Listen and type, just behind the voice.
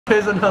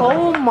Here's another.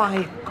 Oh my.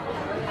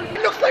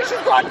 It looks like she's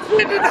got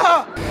twin in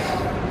her.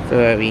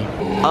 Very.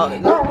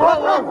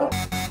 Whoa.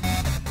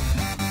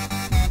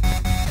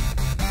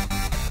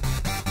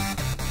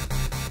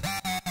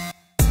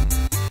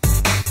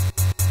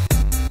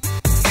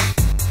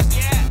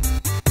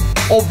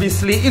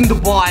 Obviously in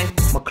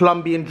Dubai, my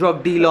Colombian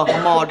drug dealer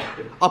Ahmad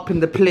up in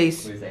the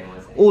place.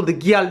 All the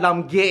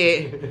gyal get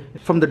it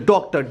from the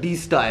Dr. D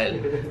style.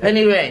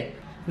 Anyway,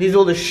 these are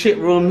all the shit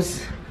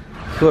rooms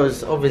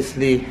because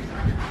obviously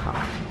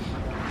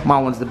my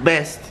one's the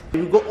best.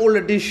 You got all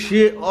of this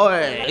shit.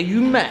 Oi, are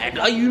you mad?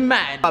 Are you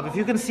mad? If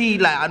you can see,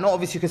 like, I know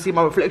obviously you can see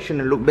my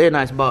reflection and look very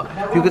nice, but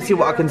if you can see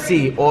what I can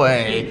see,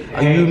 oi,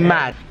 are you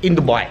mad? In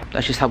Dubai,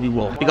 that's just how we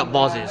roll. We got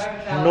vases,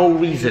 no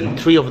reason.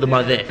 3 of them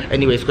are there.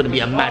 Anyway, it's gonna be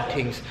a mad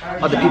things.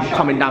 Other people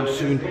coming down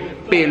soon.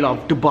 Bare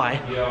love, Dubai,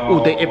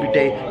 all day, every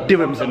day,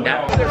 dirhams and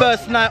that.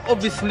 First night,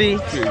 obviously.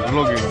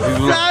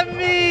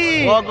 Sammy!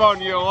 Walk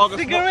on, yo.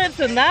 Cigarettes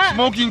and that.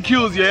 Smoking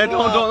kills, yeah.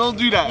 Don't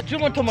do that. Do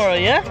you want tomorrow,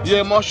 yeah?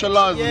 Yeah,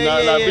 mashallah.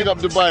 Like, big up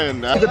Dubai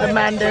and that. Look at the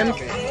man them.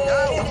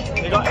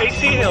 They got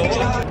AC hills.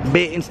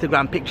 Bare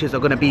Instagram pictures are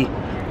gonna be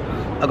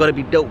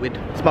dealt with.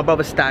 It's my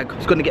brother's stag.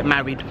 He's gonna get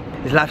married.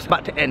 His life's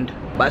about to end,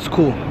 but it's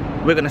cool.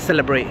 We're gonna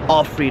celebrate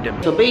our freedom.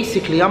 So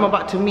basically, I'm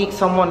about to meet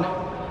someone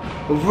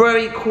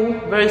very cool,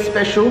 very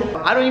special.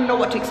 I don't even know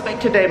what to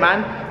expect today,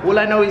 man. All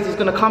I know is he's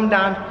gonna come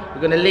down.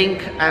 We're gonna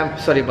link.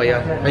 Sorry,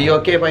 Bhaiya. Are you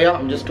okay, Bhaiya?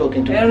 I'm just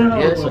talking to you.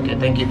 Yes, okay,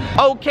 thank you.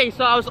 Okay,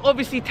 so I was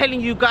obviously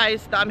telling you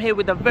guys that I'm here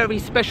with a very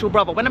special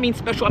brother. When I mean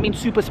special, I mean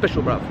super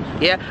special, bruv.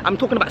 Yeah, I'm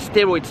talking about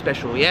steroid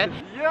special. Yeah.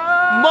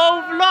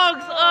 Mo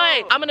Vlogs,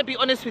 oi! I'm gonna be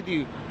honest with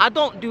you. I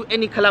don't do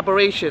any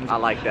collaborations. I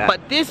like that.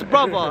 But this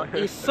brother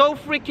is so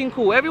freaking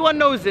cool. Everyone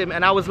knows him,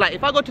 and I was like,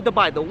 if I go to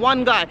Dubai, the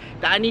one guy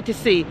that I need to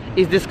see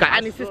is this guy,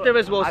 and his sister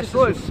as well. I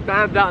saw it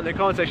spammed out in the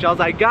comment section. I was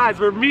like, guys,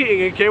 we're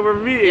meeting, okay? We're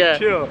meeting. Yeah.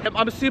 Chill.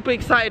 I'm super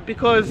excited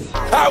because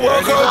I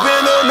woke up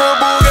in a new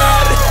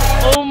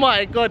Bugatti. oh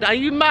my god, are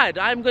you mad?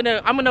 I'm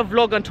gonna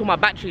vlog until my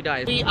battery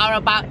dies. We are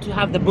about to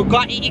have the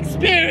Bugatti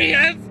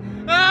experience.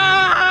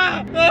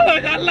 Ah! Oh my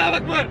god, Allah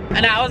Akbar.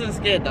 And I wasn't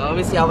scared though,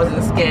 obviously I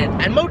wasn't scared.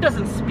 And Mo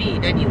doesn't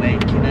speed anyway,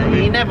 you know,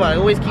 he never,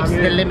 always keeps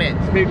the limit.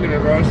 Speed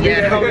limit, bro.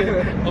 Yeah,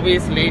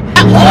 obviously.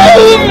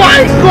 Oh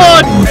my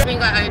god! I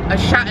think I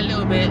shot a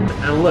little bit.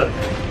 And look,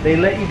 they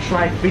let you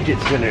try fidget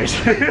spinners.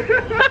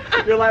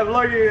 You're like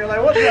vlogging, you're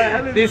like, what the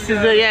hell is this?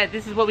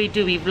 This is what we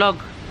do, we vlog.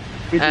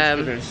 Fidget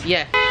spinners.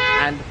 Yeah.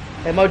 And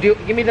hey Mo, give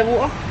me the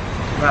water?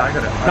 Right, I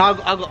got it. No,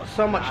 I got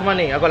so much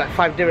money. I got like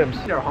 5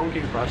 dirhams. They're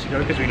honking for us, you know,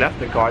 because we left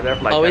the car there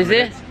for like 10 Oh, is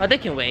minutes. it? Oh, they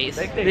can wait.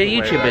 They They're can wait,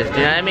 YouTubers, right? do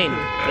you know what I mean?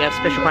 They have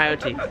special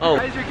priority. Oh.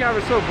 Why is your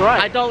camera so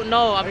bright? I don't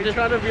know. I'm just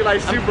trying to be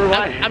like super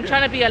white. I'm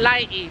trying to be a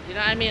lighty. You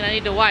know what I mean? I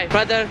need a wife.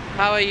 Brother,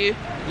 how are you?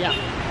 Yeah.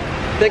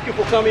 Thank you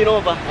for coming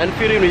over and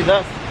filming with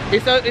us.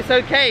 It's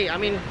okay. I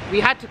mean, we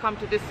had to come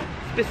to this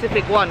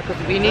specific one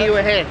because we knew you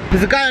were here.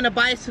 There's a guy on a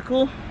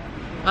bicycle.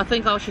 I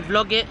think I should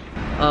vlog it.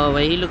 Oh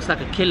wait, he looks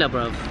like a killer,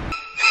 bro.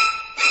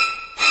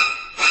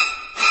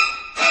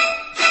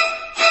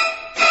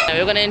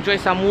 We're gonna enjoy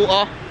some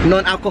water.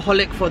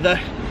 Non-alcoholic for the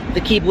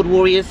keyboard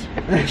warriors.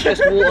 It's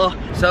just water.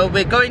 So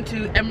we're going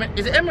to Emirates.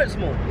 Is it Emirates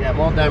Mall? Yeah,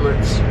 Mall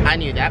Emirates. I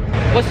knew that.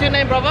 What's your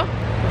name, brother?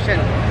 Kushan.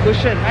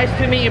 Kushan. Nice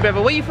to meet you, brother.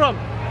 Where are you from?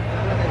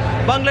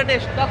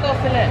 Bangladesh. Dhaka or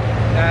Sylhet?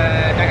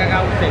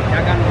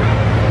 Dhaka.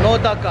 No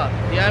Dhaka.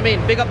 You know what I mean?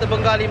 Big up the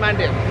Bengali man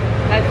there.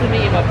 Nice to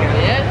meet you, my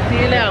brother. Yeah? See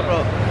you later,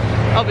 bro.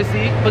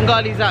 Obviously,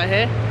 Bengalis out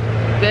here.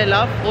 Their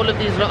love. All of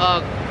these lot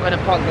are going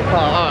to park the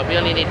car. Oh, we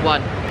only need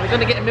one. We're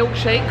going to get a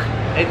milkshake.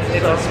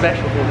 It's a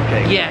special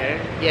milkshake. Yeah.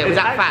 Yeah, was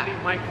that fat?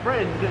 My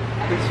friend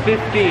who's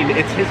 15,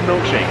 it's his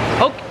milkshake.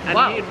 Oh, and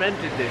wow. he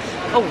invented this.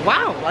 Oh,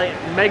 wow. Like,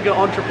 mega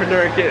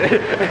entrepreneur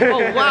kid.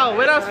 Oh, wow.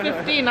 When I was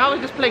 15, I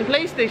was just playing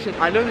PlayStation.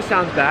 I know this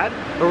sounds bad,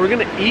 but we're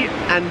gonna eat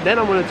and then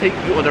I'm gonna take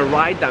you on a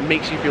ride that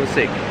makes you feel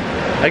sick.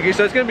 Okay,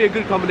 so it's gonna be a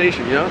good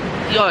combination, you know?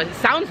 Yo, it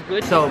sounds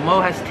good. So Mo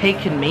has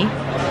taken me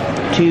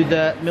to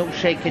the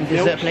milkshake and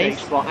dessert place.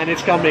 Spot, and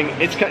it's coming.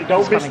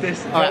 Don't miss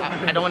this.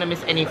 I don't want to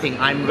miss anything.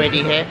 I'm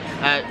ready here.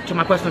 To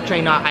my personal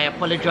trainer, I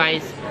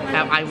apologize.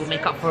 I will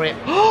make up for it.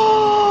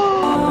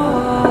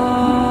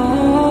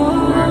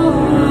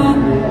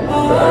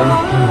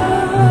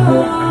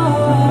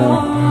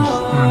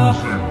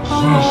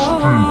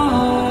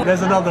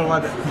 There's another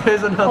one.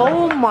 There's another.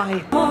 Oh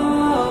my.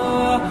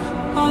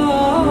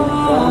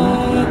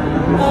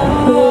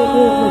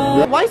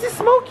 Why is it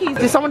smoky?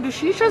 Did someone do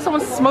shisha?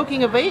 Someone's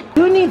smoking a vape?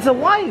 Who needs a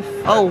wife?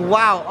 Oh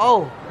wow.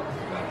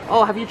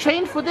 Oh, have you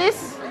trained for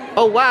this?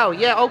 Oh wow.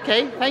 Yeah,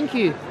 okay. Thank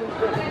you.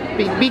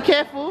 Be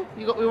careful.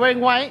 We're wearing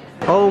white.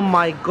 Oh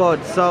my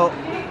god. So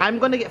I'm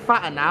gonna get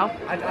fatter now.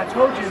 I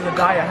told you the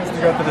diet has to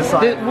go to the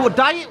side. Well,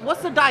 diet?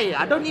 What's the diet?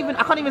 I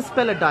can't even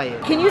spell a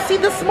diet. Can you see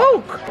the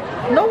smoke?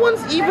 No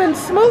one's even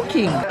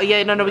smoking. Oh,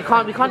 yeah, no, we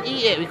can't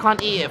eat it. We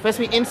can't eat it. First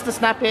we insta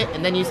snap it,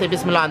 and then you say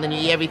Bismillah, and then you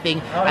eat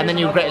everything, and then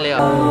you regret it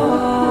later.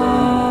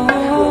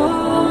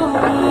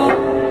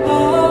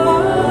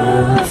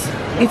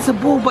 It's a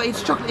ball, but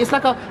it's chocolate. It's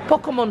like a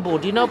Pokemon ball.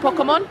 Do you know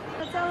Pokemon?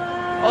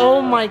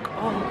 Oh my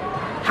god.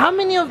 How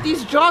many of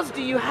these jars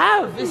do you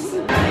have?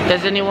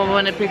 Does anyone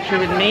want a picture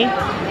with me?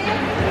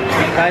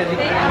 Guys,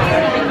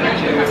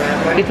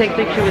 you take a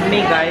picture with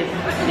me, guys.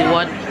 You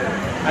want?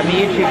 I'm a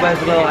YouTuber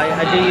as well.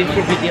 I do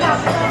YouTube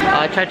videos.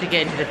 I tried to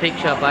get into the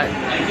picture, but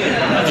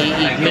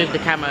he moved the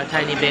camera a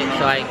tiny bit,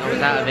 so I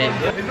was out of it.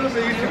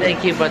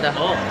 Thank you, brother.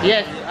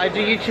 Yes, I do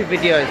YouTube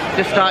videos.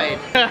 Just started.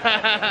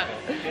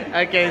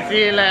 Okay,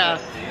 see you later.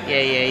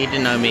 Yeah, you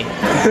didn't know me. You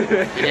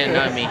didn't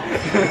know me.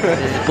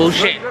 This is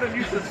bullshit. You got a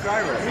new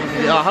subscriber.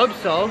 I hope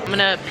so. I'm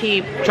gonna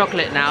pee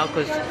chocolate now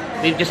because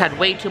we've just had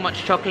way too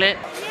much chocolate.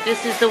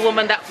 This is the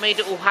woman that made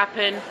it all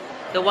happen.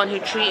 The one who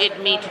treated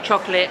me to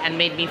chocolate and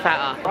made me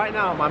fatter. Right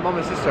now, my mom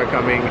and sister are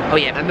coming. Oh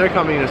yeah. And they're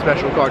coming in a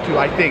special car too,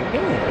 I think.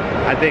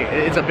 I think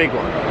it's a big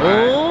one.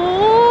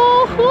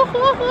 Oh,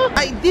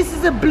 this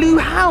is a blue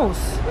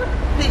house.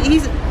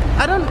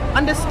 I don't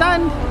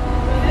understand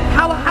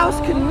how a house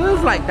can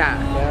move like that.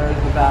 There's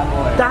the bad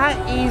boy. That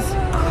is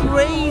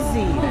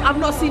crazy. I've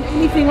not seen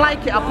anything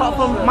like it apart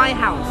from my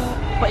house,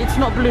 but it's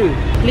not blue.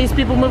 Please,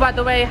 people, move out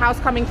the way. House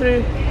coming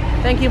through.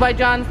 Thank you,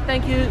 John.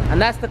 Thank you. And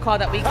that's the car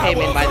that we came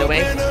in, by the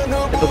way.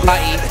 The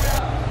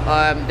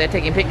Bugatti. They're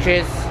taking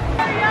pictures.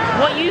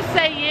 What you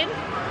saying?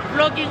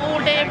 Vlogging all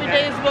day, every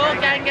day as well.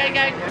 Gang.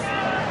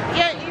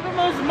 Yeah, even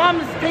those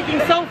mums taking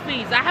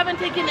selfies. I haven't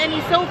taken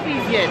any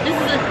selfies yet.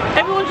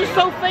 Everyone's just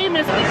so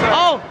famous.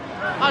 Oh,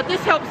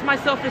 this helps my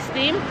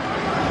self-esteem.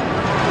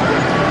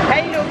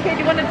 Hey, you okay? Do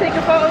you want to take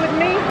a photo with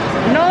me?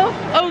 No?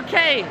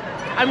 Okay.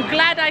 I'm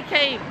glad I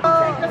came.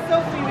 Take a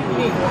selfie with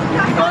me.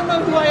 You don't know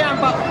who I am,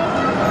 but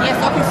yes,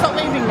 I can stop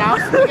waving now.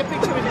 Take a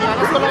picture with me.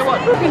 That's what I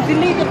want. You can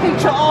delete the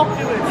picture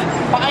afterwards,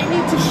 but I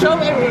need to show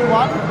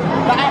everyone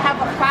that I have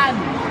a fan.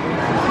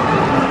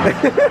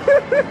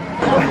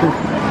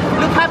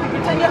 Look happy.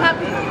 Pretend you're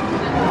happy.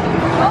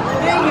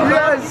 There you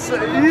go.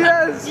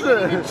 Yes. He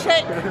didn't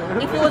check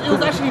if it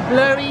was actually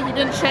blurry. He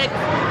didn't check.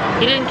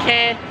 He didn't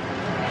care.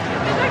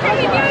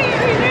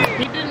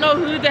 He didn't know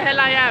who the hell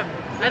I am.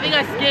 I think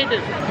I scared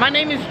him. My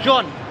name is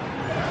John.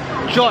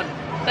 John.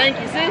 Thank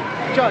you. See?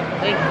 John.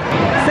 Thank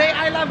you. Say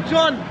I love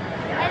John.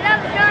 I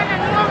love John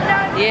and you love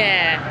John.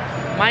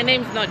 Yeah. My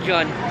name's not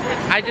John.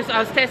 I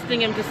was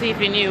testing him to see if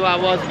he knew who I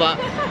was, but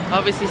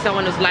obviously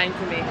someone was lying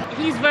to me.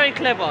 He's very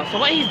clever. So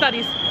what he's done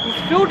is he's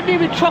filled me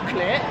with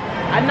chocolate,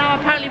 and now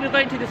apparently we're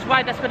going to this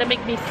ride that's going to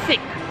make me sick.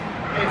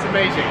 It's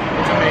amazing.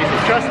 It's amazing.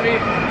 Trust me,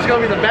 it's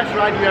going to be the best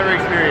ride you ever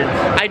experienced.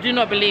 I do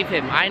not believe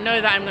him. I know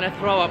that I'm going to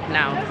throw up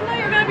now. Just know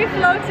you're going to be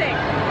floating.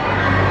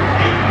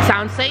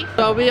 Sound safe?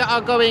 So we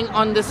are going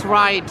on this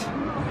ride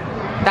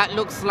that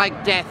looks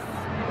like death.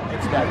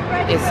 It's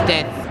dead. It's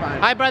death.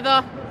 Hi,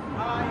 brother.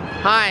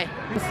 Hi.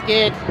 I'm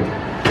scared.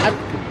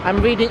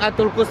 I'm reading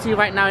Atul Kursi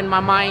right now in my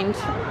mind.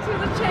 To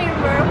the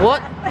chamber.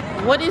 What?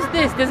 What is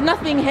this? There's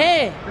nothing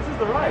here. This is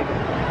the ride.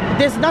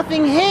 There's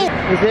nothing here.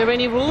 Is there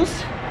any rules?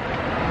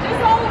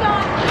 Just hold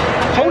on.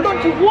 Hold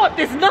on to what?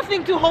 There's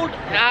nothing to hold.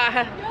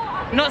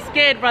 Not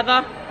scared,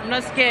 brother. I'm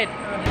not scared.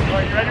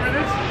 Are you ready for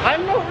this?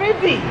 I'm not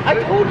ready. I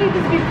told you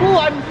this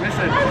before.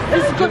 Listen,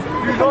 This is good.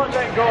 do not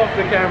let go of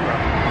the camera.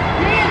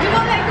 Yeah, do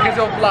not let go. Because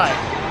it'll fly.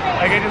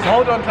 Okay, just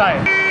hold on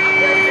tight.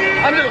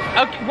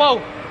 Okay, whoa.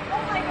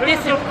 This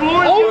is. the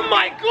floor. Oh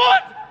my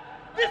god!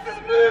 This is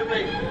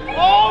moving!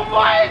 Oh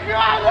my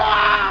god!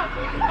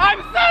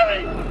 I'm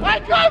sorry! I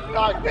can't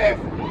vlog this!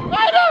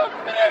 I don't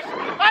finish!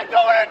 I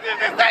don't want to do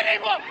this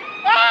anymore!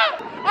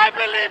 I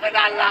believe in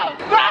Allah!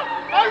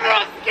 I'm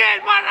not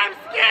scared, man! I'm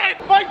scared!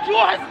 My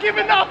jaw has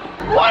given up!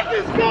 What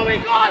is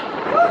going on?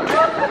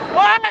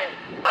 Why?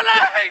 I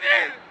don't like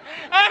this!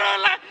 I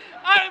don't like...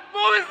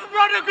 Mo is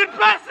not a good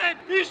person!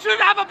 He should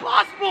have a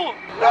passport!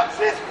 Look,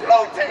 she's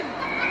floating!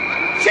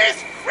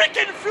 She's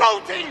freaking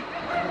floating!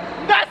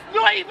 That's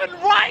not even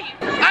right!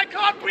 I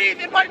can't breathe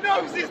in my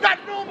nose! Is that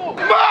normal?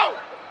 Mo!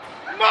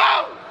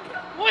 Mo!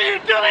 What are you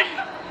doing?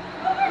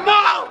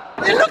 Mo!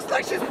 It looks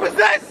like she's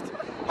possessed!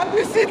 Have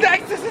you seen the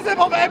exorcism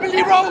of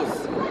Emily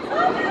Rose?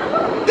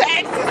 The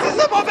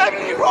exorcism of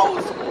Emily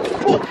Rose!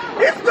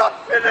 It's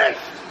not finished!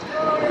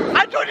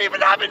 I don't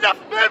even have enough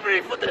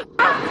memory for this!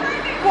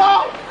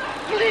 Whoa!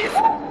 Please!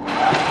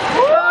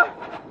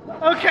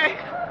 Okay.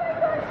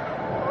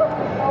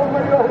 Oh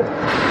my god.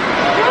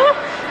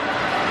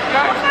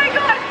 Oh my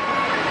god.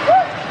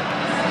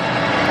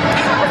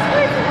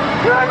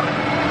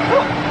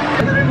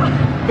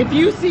 If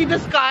you see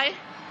this guy,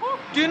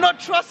 do not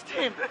trust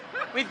him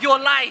with your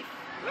life.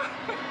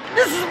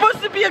 This is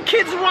supposed to be a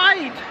kid's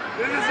ride.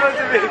 This is supposed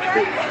to be a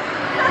kid.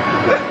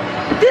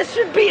 This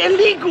should be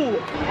illegal.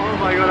 Oh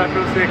my god, I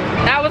feel sick.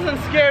 That wasn't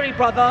scary,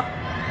 brother.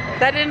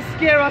 That didn't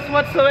scare us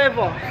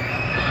whatsoever.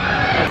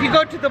 If you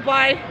go to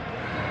Dubai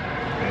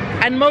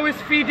and Mo is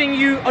feeding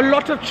you a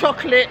lot of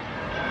chocolate,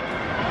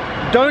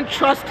 don't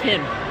trust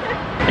him.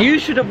 You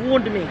should have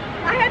warned me.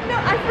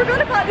 I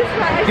forgot about this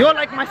ride. You're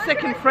like my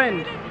second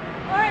friend.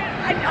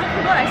 I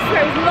forgot, I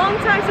swear, it was a long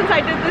time since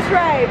I did this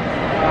ride.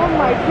 Oh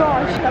my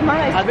gosh, the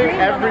man I think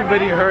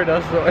everybody heard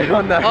us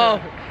on that. Oh,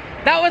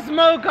 that was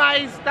Mo,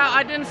 guys. That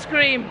I didn't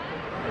scream.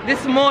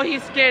 This Mo,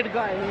 he's scared,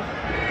 guys.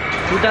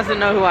 He doesn't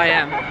know who I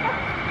am.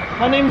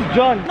 My name's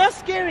John. Not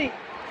scary.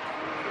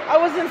 I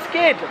wasn't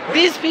scared.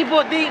 These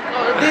people, these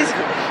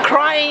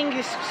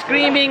crying,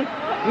 screaming.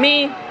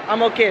 Me,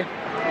 I'm okay.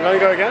 You wanna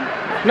go again?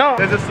 No.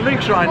 There's a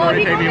slingshot I know Well, he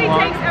he gave me normally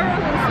one. takes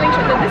everyone on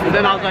slingshot, but this is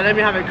Then I was like, let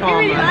me have it he calm.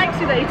 really man. likes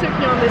you that he took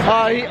me on this.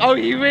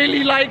 He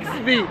really likes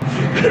me.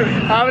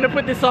 I'm gonna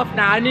put this off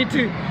now. I need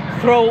to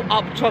throw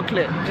up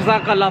chocolate.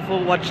 Jazakallah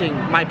for watching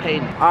my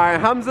pain.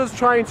 Alright, Humza's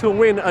trying to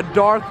win a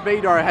Darth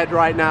Vader head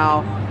right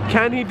now.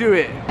 Can he do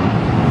it?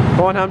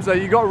 Come on, Humza.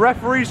 You got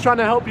referees trying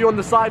to help you on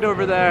the side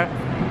over there.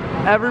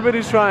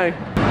 Everybody's trying.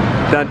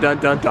 Dun dun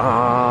dun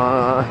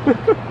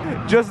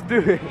dun. Just do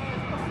it.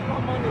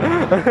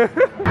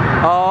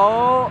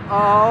 Oh.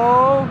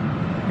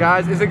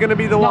 Guys, is it gonna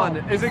be the one?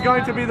 Is it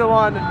going to be the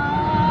one?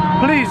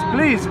 Please,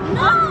 please.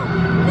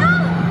 No!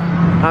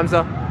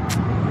 Humza,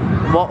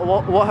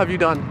 what have you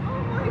done?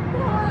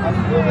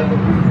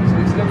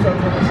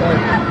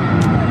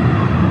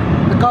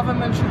 The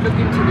government should look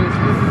into this.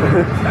 This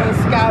is a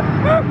scam.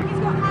 He's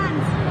got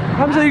hands.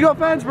 Hamza, you got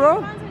fans,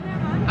 bro?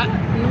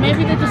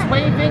 Maybe they're just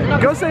waving.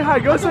 Go say hi,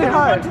 go say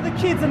hi. To the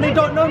kids and they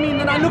don't know me and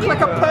then I look like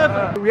a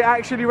pervert. We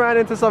actually ran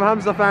into some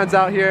Humza fans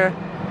out here.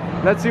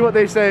 Let's see what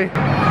they say.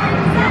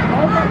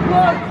 Oh my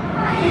god!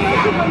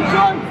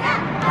 John!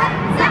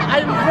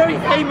 I'm very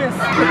famous.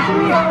 5, 6.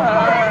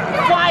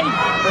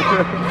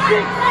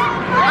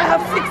 I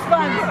have 6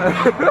 fans.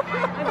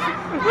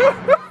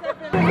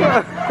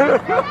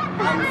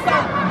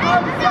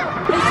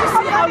 Let's just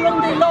see how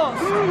long they last.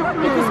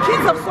 Because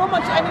kids have so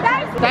much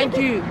energy. Thank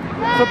you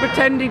for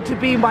pretending to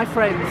be my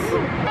friends.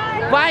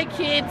 Bye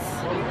kids.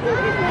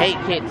 Hate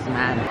kids,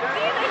 man.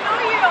 They know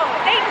you.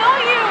 They know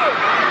you.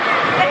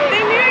 They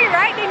knew you,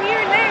 right? They knew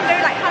your name.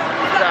 They're like,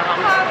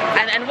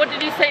 And what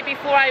did you say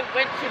before I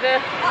went to the...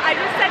 I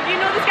just said, you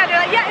know this guy? They're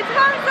like, yeah, it's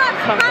Humza.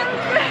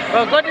 Humza.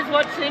 Well, God is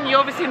watching. You're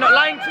obviously not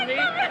lying to me.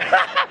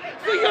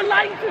 So you're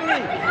lying to me.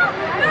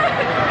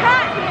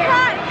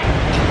 Cut.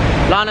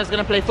 Lana's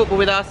gonna play football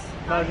with us.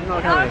 No, she's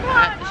not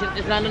coming.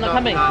 Is Lana not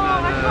coming? No.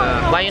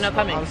 Why are you not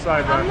coming? I'm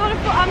sorry, bro. I'm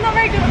not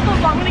very good at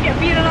football. I'm gonna get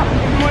beaten up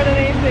more than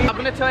anything. I'm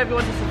gonna tell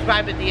everyone to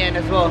subscribe at the end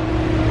as well.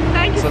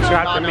 Thank you so much.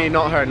 Subscribe to me,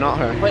 not her, not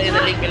her. Put it in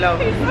the link below.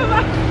 Thank you so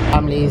much.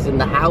 Family is in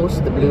the house,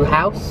 the blue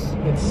house.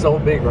 It's so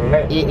big,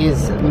 right? It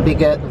is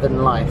bigger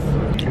than life.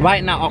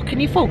 Right now, oh, can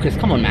you focus?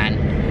 Come on, man.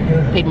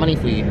 Paid money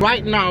for you.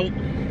 Right now,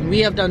 we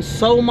have done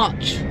so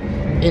much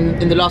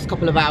in the last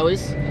couple of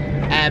hours.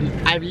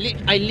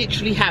 I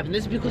literally have, and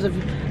this is because of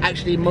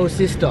actually Mo's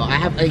sister. I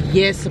have a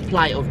year's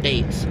supply of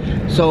dates.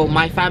 So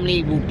my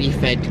family will be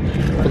fed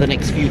for the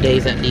next few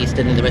days at least,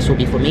 and then the rest will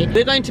be for me.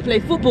 We're going to play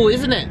football,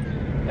 isn't it?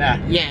 Yeah.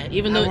 Yeah,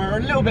 even though we're a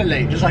little bit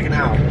late, just like an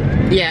hour.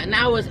 yeah, an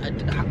hour,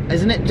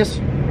 isn't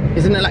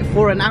it like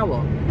for an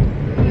hour?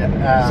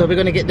 Yeah. So we're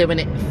gonna get there when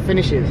it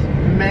finishes.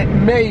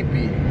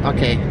 Maybe.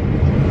 Okay.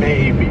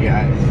 Maybe,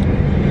 guys.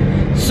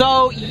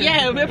 So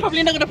yeah, we're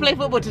probably not gonna play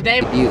football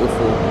today.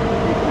 Beautiful.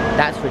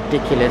 That's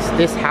ridiculous.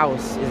 This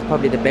house is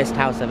probably the best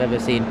house I've ever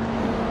seen.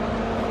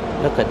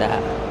 Look at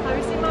that. Have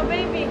you seen my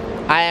baby?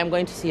 I am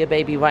going to see a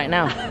baby right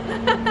now.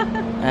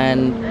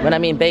 And when I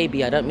mean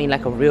baby, I don't mean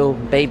like a real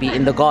baby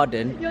in the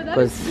garden. Yo, that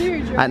is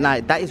huge, right? at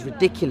night, that is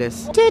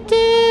ridiculous.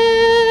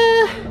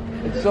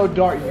 It's so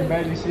dark, you can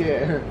barely see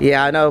it.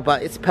 Yeah, I know,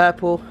 but it's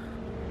purple.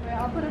 Wait,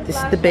 I'll put a This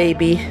is the flashlight.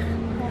 baby.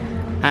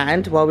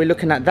 And while we're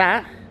looking at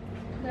that,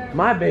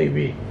 My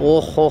baby.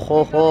 oh ho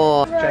ho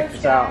ho. Check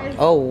this out.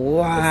 Oh It's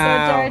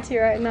wow. so dirty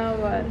right now,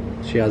 but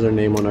She has her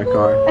name on her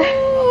car.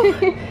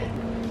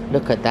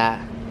 Look at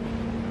that.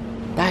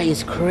 That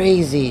is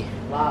crazy.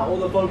 Wow, all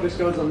the focus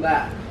goes on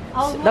that.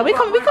 No, we're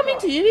coming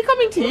to you. We're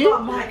coming to you.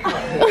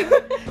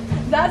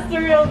 that's the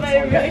real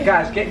baby.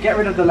 Guys, get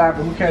rid of the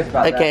Lambo. Who cares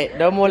about that? Okay,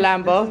 no more This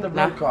Lambo. is the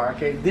Nah. road car,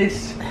 okay?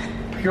 This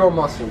pure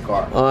muscle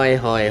car. Oi,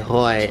 hoi,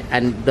 hoi.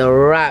 And the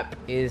wrap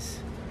is,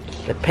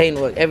 the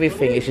paintwork,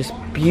 everything is just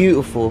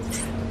beautiful.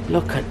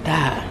 Look at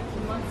that.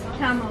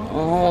 Camel.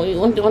 Oh, you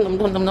want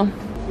them.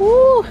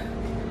 Woo.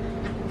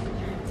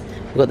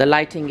 We got the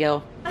lighting,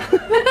 girl.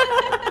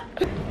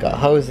 Got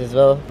hose as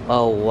well.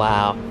 Oh,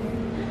 wow.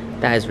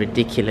 That is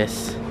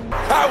ridiculous.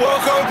 I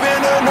woke up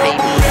in a new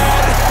Baby,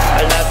 Bugatti.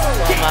 I love you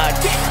so much.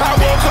 I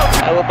woke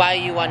up. I will buy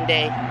you one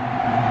day.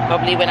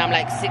 Probably when I'm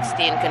like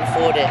 60 and can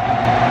afford it.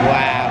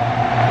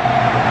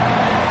 Wow.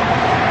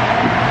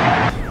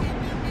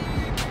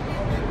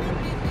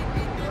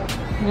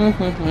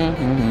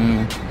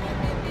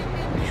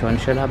 Which one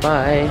shall I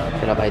buy?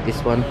 Shall I buy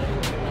this one?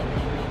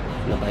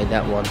 Shall I buy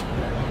that one?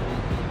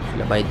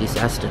 Shall I buy this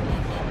Aston?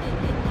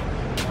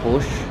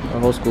 Porsche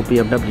or old school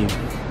BMW?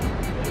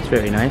 It's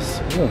very nice.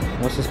 Oh,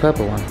 what's this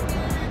purple one?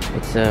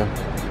 It's a...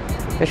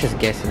 let's just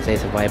guess and say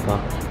it's a Viper.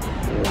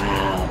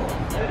 Wow.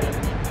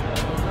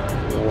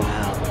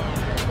 Wow.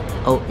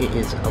 Oh, it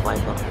is a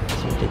Viper.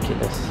 It's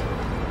ridiculous.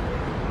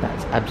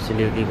 That's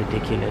absolutely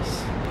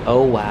ridiculous.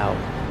 Oh wow.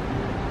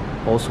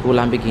 Old school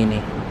Lamborghini.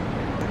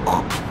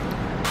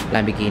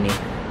 Lamborghini.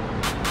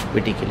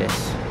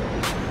 Ridiculous.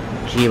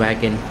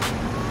 G-Wagon.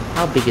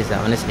 How big is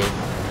that, honestly?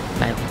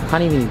 Like, I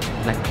can't even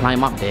like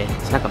climb up there.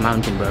 It's like a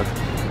mountain, bro.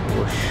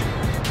 Whoosh.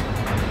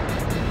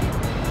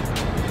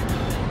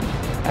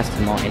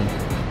 Aston Martin.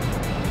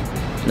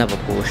 Another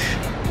Porsche.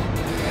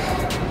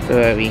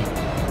 Ferrari.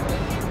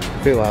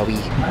 Ferrari.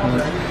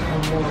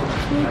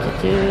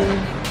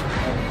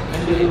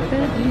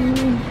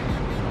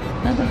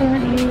 Another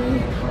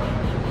birdie.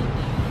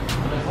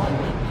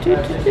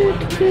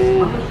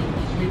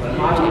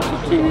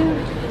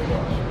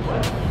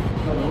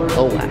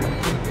 Oh wow.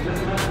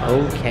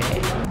 Okay.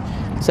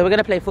 So we're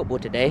gonna play football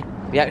today.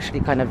 We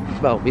actually kind of,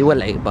 well, we were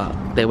late, but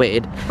they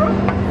waited.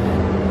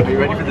 Are you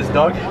ready for this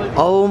dog?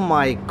 Oh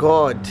my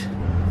god.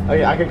 Oh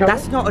yeah, I can come.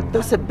 That's not a,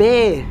 that's a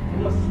bear.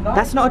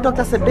 That's not a dog,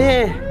 that's a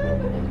bear.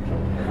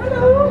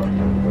 Hello.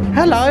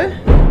 Hello.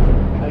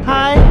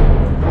 Hi.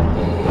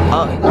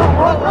 Oh.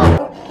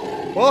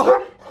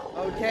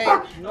 Okay,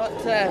 not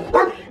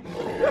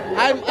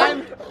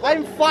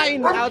I'm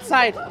fine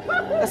outside.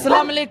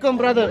 Assalamu alaikum,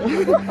 brother.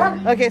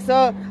 Okay,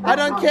 so I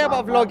don't care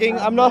about vlogging.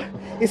 I'm not,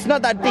 it's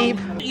not that deep.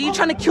 Are you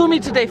trying to kill me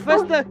today?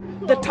 First the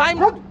time,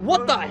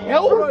 what the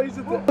hell?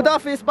 Good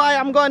office, bye,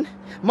 I'm gone.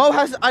 Mo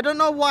has, I don't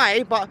know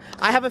why, but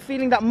I have a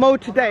feeling that Mo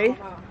today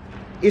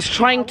is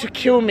trying to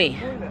kill me.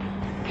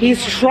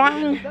 He's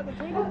trying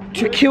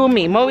to kill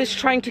me. Mo is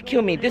trying to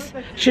kill me. This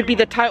should be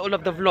the title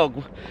of the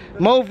vlog.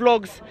 Mo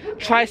Vlogs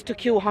tries to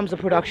kill Humza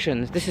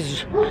Productions. This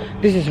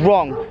is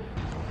wrong.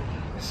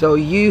 So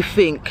you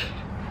think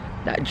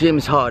that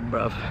gym's hard,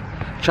 bruv?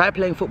 Try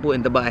playing football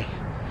in Dubai.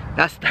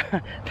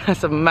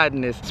 That's a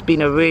madness. It's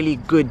been a really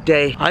good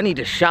day. I need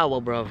a shower,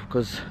 bruv,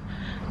 because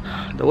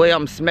the way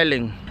I'm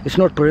smelling, it's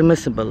not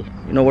permissible.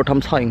 You know what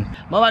I'm saying?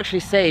 Mo actually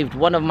saved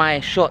one of my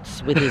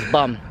shots with his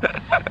bum.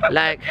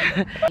 Like,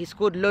 he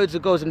scored loads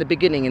of goals in the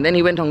beginning and then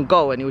he went on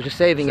goal and he was just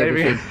saving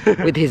everything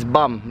with his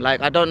bum. Like,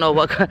 I don't know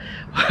what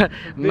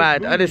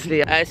mad,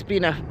 honestly. It's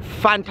been a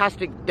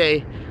fantastic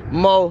day.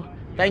 Mo,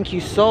 thank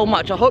you so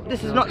much. I hope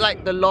this is not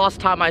like the last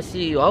time I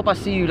see you. I hope I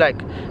see you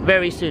like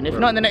very soon. If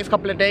not in the next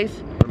couple of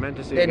days. We're meant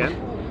to see you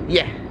again?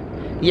 Yeah.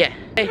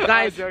 Hey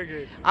guys,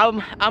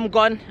 I'm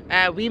gone.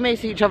 We may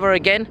see each other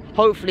again,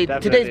 hopefully.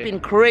 Definitely. Today's been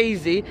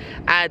crazy.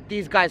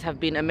 These guys have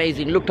been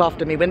amazing, looked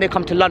after me. When they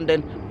come to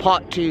London,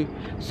 part 2.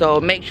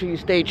 So make sure you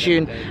stay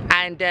tuned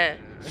and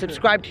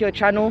subscribe to your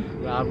channel.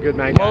 Nah, I'm good,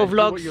 man. Mo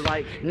Vlogs. What you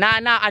like. Nah,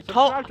 I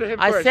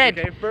said,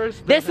 okay?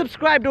 First, they're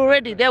subscribed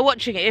already, they're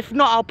watching it. If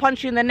not, I'll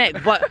punch you in the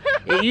neck. But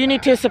you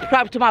need to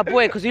subscribe to my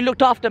boy because he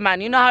looked after, man.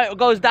 You know how it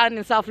goes down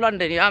in South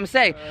London, you know what I'm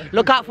saying?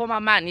 Look out for my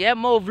man, yeah?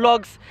 Mo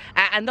Vlogs.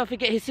 And don't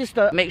forget his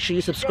sister. Make sure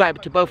you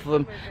subscribe to both of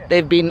them.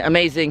 They've been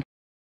amazing.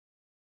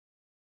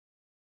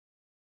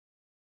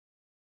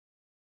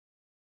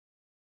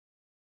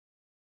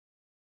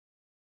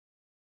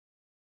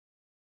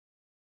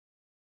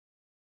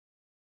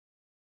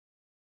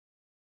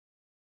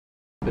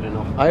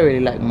 I really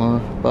like Mo,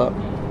 but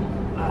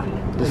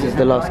this is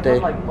the last day.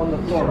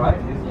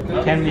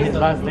 Can be his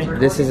last day.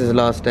 This is his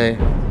last day.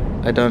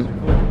 I don't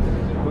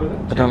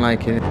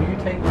like it. Will you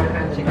take my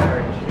hand, check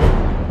out?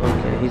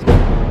 Okay, he's gone.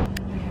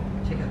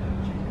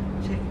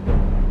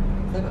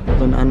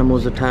 When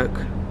animals attack,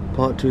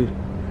 part 2.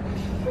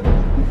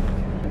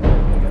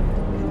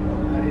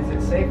 Is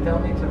it safe? Tell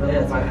me to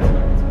remove my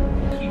hand.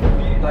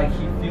 He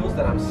feels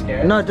that I'm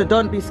scared. No,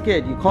 don't be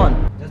scared. You can't.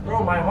 Just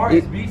bro, my heart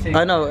is beating.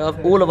 I know.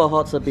 All of our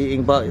hearts are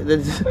beating, but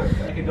there's.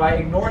 Okay, do I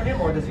ignore him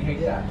or does he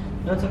hate that?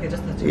 No, it's okay.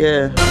 Just the two.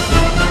 Yeah.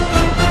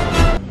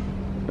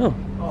 Oh.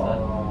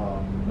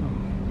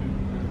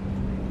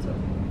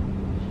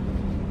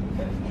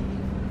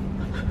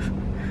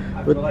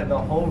 I feel like the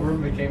whole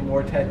room became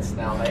more tense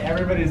now. Like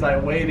everybody's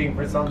like waiting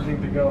for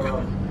something to go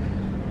wrong.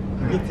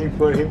 Waiting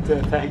for him to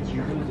attack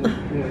you.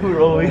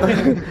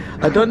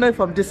 I don't know if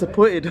I'm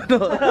disappointed or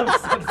not. I'm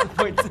so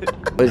disappointed.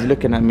 He's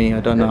looking at me.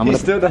 I don't know. He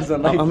still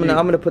doesn't like I'm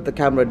gonna put the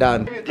camera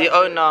down. The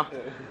owner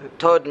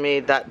told me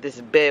that this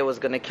bear was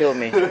gonna kill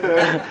me.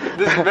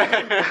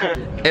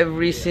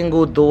 Every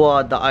single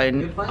dua that I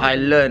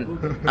learned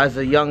as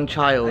a young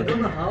child,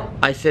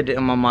 I said it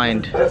in my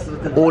mind.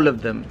 All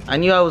of them. I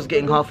knew I was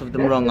getting half of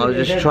them wrong. I was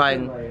just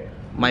trying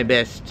my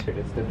best.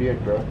 It's the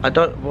beard, bro. I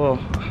don't. Well,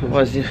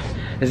 is it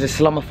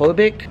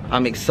Islamophobic?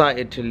 I'm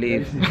excited to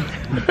leave.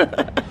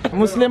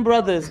 Muslim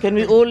brothers, can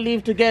we all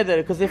leave together?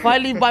 Because if I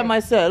leave by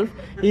myself,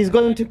 he's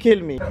going to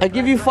kill me. I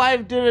give you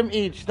 5 dirham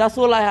each. That's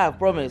all I have,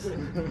 promise.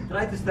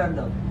 Try to stand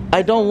up.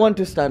 I don't want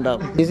to stand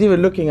up. He's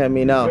even looking at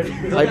me now.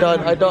 I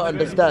don't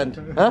understand.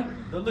 Huh?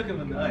 Don't look him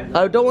in the eyes.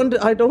 I don't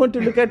want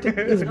to look at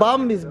his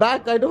bum, his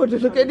back. I don't want to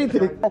look at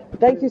anything.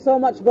 Thank you so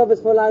much,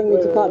 brothers, for allowing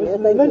me to come. Yeah,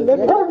 thank you.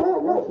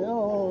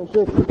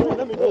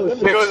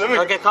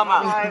 Okay, come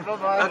on. Bye.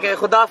 Okay,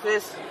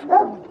 Khudafis.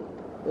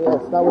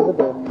 Yes, that was a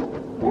bit.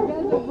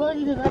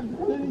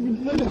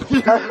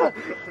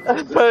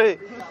 Sorry.